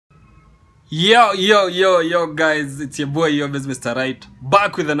Yo guys, it's your boy Yobes, Mr. Right,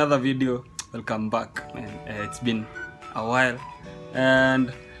 back with another video. Welcome back, man. It's been a while,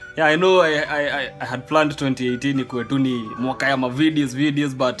 and yeah, I know I had planned 2018 ikuwe tu ni mwaka ya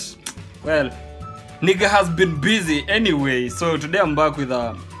videos, but well, nigga has been busy anyway. So today I'm back with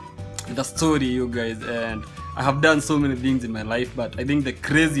a story, you guys, and I have done so many things in my life, but I think the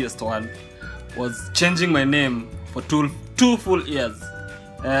craziest one was changing my name for two full years.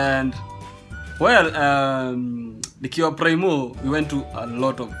 And well, nikiwa primo, we went to a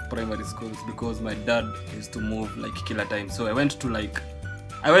lot of primary schools because my dad used to move like kila time. So I went to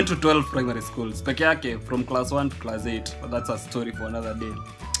 12 primary schools peke yake, from class 1 to class 8, but that's a story for another day.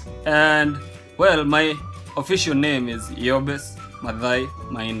 And well, my official name is Yobes Madhai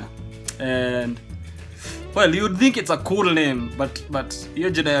Maina. And well, you'd think it's a cool name, but hiyo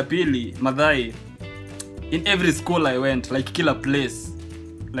jina ya pili Madhai, in every school I went, like kila place,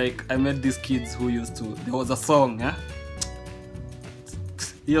 like I met these kids who used to, there was a song,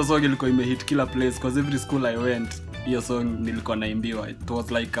 hiyo song ilikuwa imehit kila place, because every school I went, hiyo song nilikuwa naimbiwa. It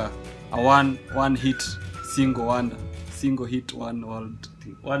was like a one hit single wonder,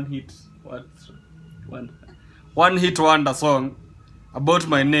 one hit wonder song about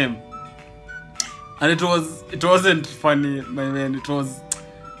my name. And it wasn't funny, my man. It was,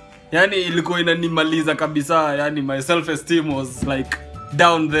 yani ilikuwa inanimaliza kabisa. Yani my self esteem was like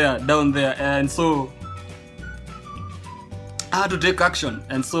down there, and so I had to take action.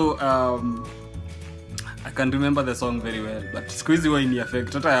 And so I can remember the song very well, but squeezy wa in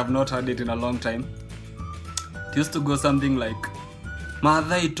effect that I have not heard it in a long time. It used to go something like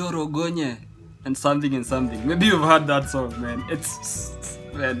Madhai Toro Gonye and something. Maybe you've heard that song, man. It's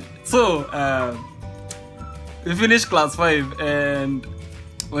man. So we finished class 5, and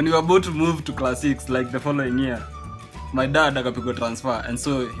when we were about to move to class 6, like the following year, my dad akapigo transfer, and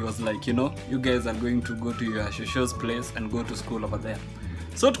so he was like, you know, you guys are going to go to your shosho's place and go to school over there.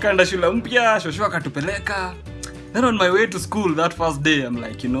 So tukaenda shule mpya, shosho akatupeleka. Then on my way to school that first day, I'm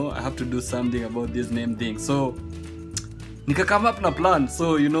like, you know, I have to do something about this name thing. So nika come up na plan.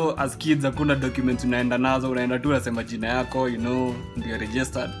 So you know, as kids hakuna documents unaenda nazo, unaenda tu unasema jina yako, you know, you're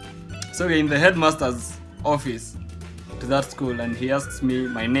registered. So we're in the headmaster's office to that school, and he asks me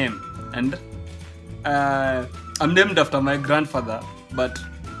my name, and I'm named after my grandfather, but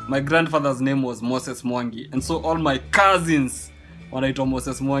my grandfather's name was Moses Mwangi, and so all my cousins wanaitwa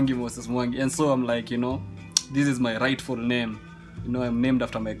Moses Mwangi, and so I'm like, you know, this is my rightful name, you know, I'm named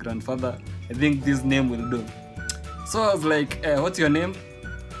after my grandfather, I think this name will do. So I was like, what's your name?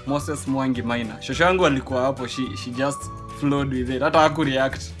 Moses Mwangi Maina. Shosho yangu alikuwa hapo, she just flowed with it, hata haku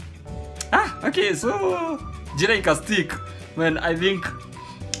react. Okay, so jina ika stick. Man, I think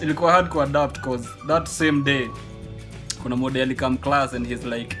ilikuwa hard to adapt, because that same day kuna model come class, and he's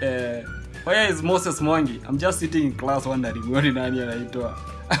like, where is Moses Mwangi? I'm just sitting in class wondering where nani anaitwa.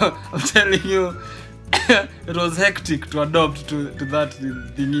 I'm telling you, it was hectic to adopt to that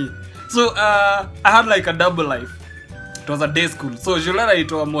thingy. So I had like a double life. It was a day school. So shule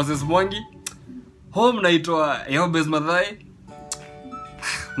naitwa Moses Mwangi, home naitwa Yobes Madhai.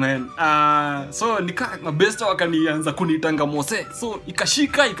 Man, so nika mabesta wakanianza kunitanga Mose. So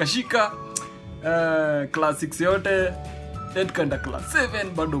ikashika class 6 yote, then kanda class 7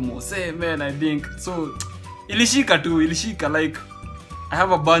 bado Mose, man. I think so ilishika. Like I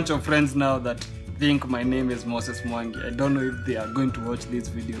have a bunch of friends now that think my name is Moses Mwangi. I don't know if they are going to watch this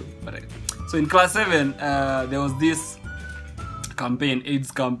video, but so in class 7 there was this campaign,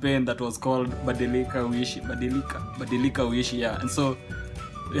 AIDS campaign, that was called Badilika Uishi, yeah. And so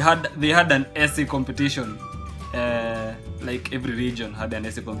they had an essay competition. Like every region had an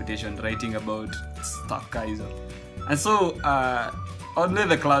essay competition writing about stuff, guys. And so only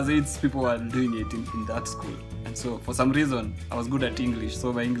the class 8s people were doing it in that school. And so for some reason I was good at English,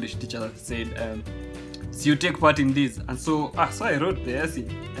 so my English teacher said, so you take part in this. And so I wrote the essay,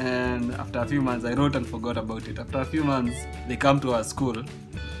 and after a few months I wrote and forgot about it. After a few months they come to our school,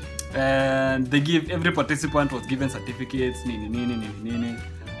 and they give, every participant was given certificates, nini.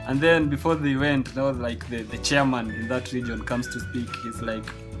 And then before they went, now like the chairman in that region comes to speak. He's like,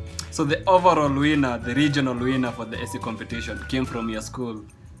 so the overall winner, the regional winner for the essay competition came from your school,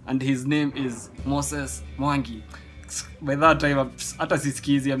 and his name is Moses Mwangi. By that time, hata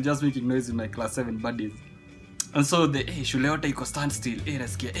sisikizi, I'm just making noise with my class 7 buddies. And so the shule yote iko stand still.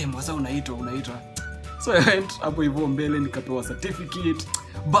 Nasikia, mwasa unaitwa. So I went hapo hivyo mbele, nikapewa certificate,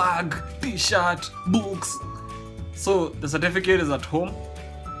 bag, t-shirt, books. So the certificate is at home,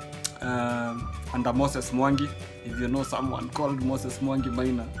 under Moses Mwangi. If you know someone called Moses Mwangi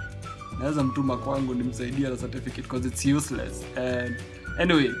Maina, naweza mtuma kwangu nimsaidia na certificate, because it's useless. And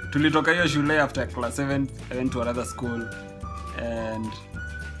Anyway, tulitoka hiyo shule after class 7, I went to another school and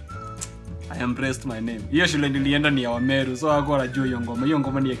I embraced my name. Hiyo shule nilienda ni ya Wameru, so hakuwa anajua hiyo ngoma. Hiyo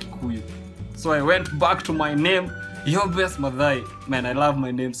ngoma ni ya Kikuyu. So I went back to my name, Yobes Madhai. Man, I love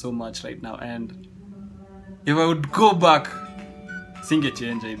my name so much right now, and if I would go back, singe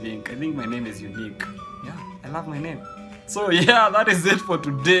change, I think my name is unique. Yeah, I love my name. So yeah, that is it for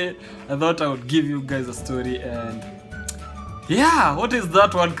today. I thought I would give you guys a story, and yeah, what is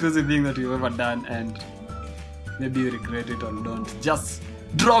that one crazy thing that you've ever done and maybe you regret it or don't? Just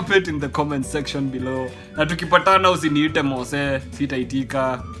drop it in the comment section below. Na tukipatana usiniite Mose,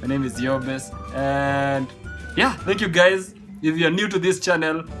 sitaitika. My name is Yobes, and yeah, thank you guys. If you are new to this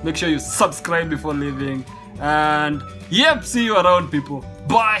channel, make sure you subscribe before leaving, and yep, see you around, people.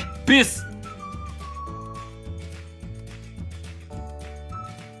 Bye, peace.